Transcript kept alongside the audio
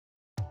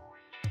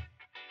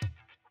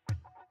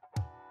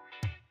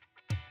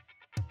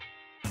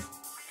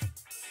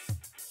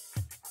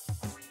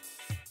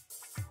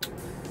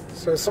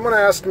So someone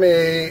asked me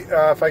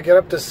if I get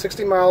up to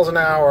 60 miles an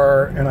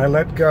hour and I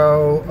let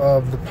go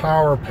of the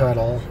power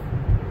pedal,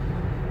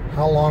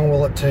 how long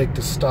will it take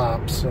to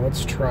stop? So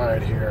let's try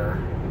it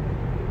here.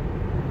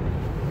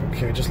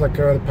 Okay, just let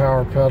go of the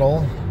power pedal.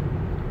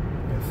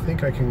 I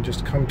think I can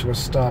just come to a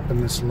stop in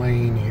this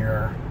lane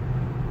here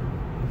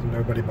with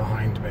nobody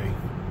behind me.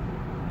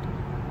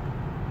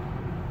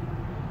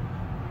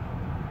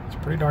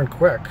 It's pretty darn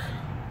quick.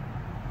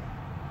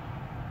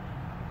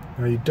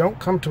 Now you don't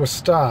come to a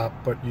stop,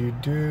 but you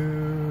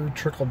do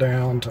trickle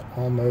down to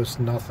almost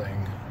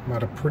nothing. I'm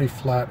at a pretty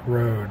flat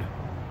road.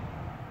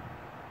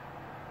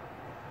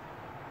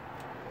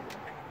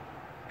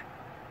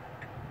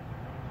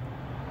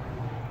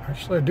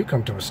 Actually, I do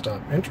come to a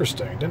stop.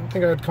 Interesting. Didn't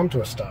think I'd come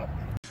to a stop.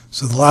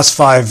 So the last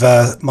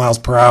 5 miles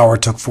per hour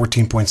took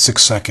 14.6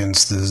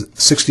 seconds. The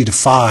 60 to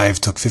 5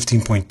 took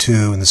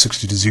 15.2, and the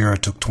 60 to 0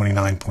 took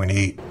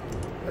 29.8.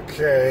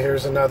 Okay,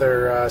 here's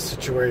another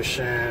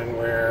situation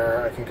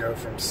where I can go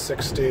from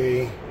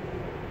 60.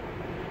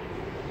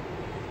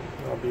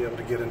 I'll be able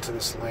to get into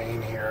this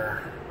lane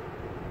here.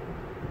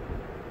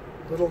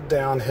 A little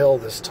downhill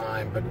this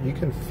time, but you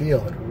can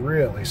feel it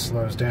really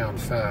slows down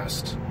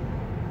fast.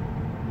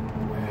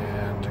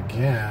 And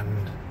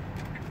again,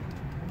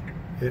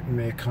 it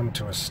may come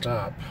to a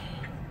stop.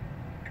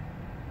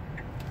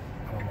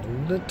 I'm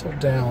a little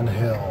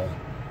downhill.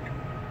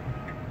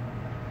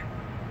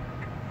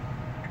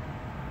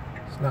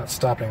 Not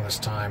stopping this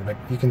time, but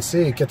you can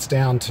see it gets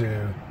down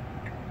to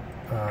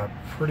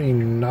pretty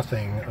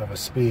nothing of a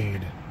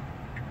speed.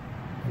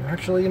 And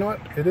actually, you know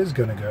what? It is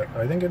going to go.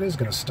 I think it is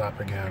going to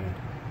stop again.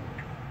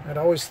 I'd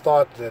always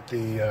thought that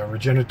the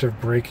regenerative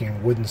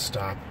braking wouldn't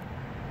stop.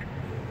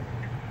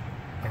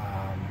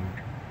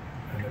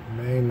 And it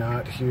may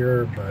not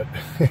here, but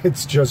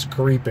it's just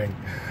creeping.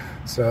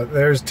 So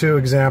there's 2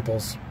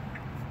 examples.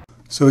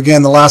 So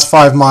again, the last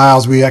 5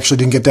 miles, we actually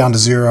didn't get down to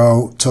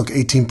 0, took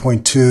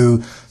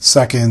 18.2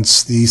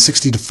 seconds. The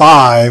 60 to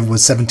 5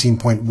 was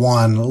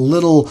 17.1, a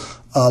little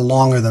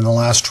longer than the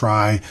last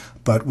try,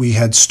 but we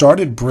had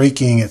started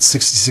braking at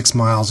 66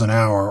 miles an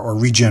hour, or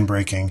regen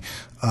braking,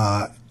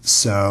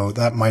 so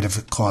that might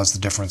have caused the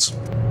difference.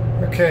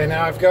 Okay,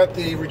 now I've got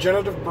the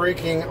regenerative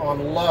braking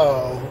on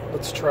low.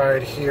 Let's try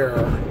it here.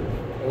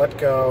 Let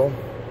go.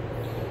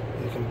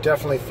 You can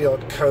definitely feel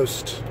it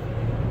coast.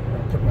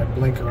 Put my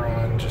blinker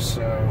on just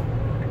so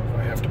if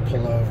I have to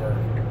pull over.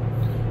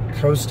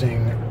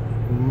 Coasting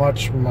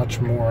much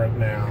more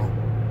now.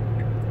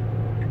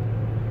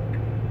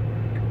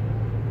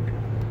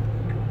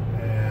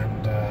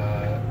 And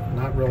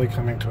not really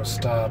coming to a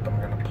stop. I'm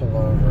going to pull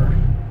over.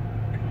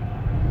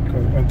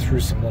 Went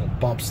through some little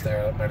bumps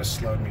there that might have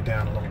slowed me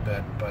down a little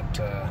bit, but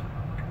I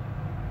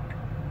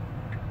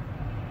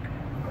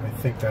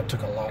think that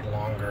took a lot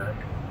longer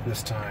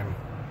this time.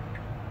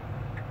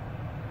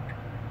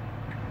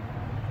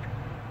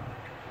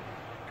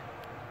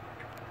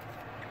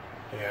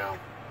 Yeah,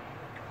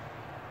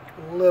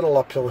 a little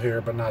uphill here,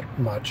 but not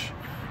much.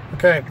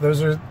 Okay,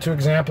 those are 2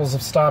 examples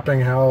of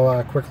stopping,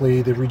 how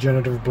quickly the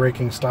regenerative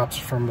braking stops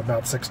from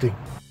about 60.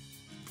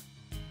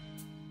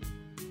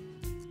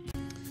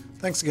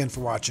 Thanks again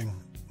for watching.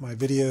 My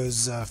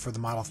videos for the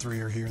Model 3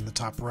 are here in the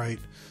top right.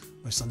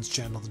 My son's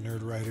channel, The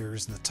Nerd Writer,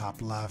 is in the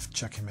top left.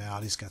 Check him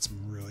out. He's got some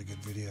really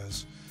good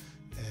videos.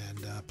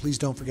 And please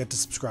don't forget to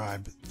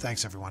subscribe.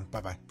 Thanks, everyone.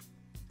 Bye-bye.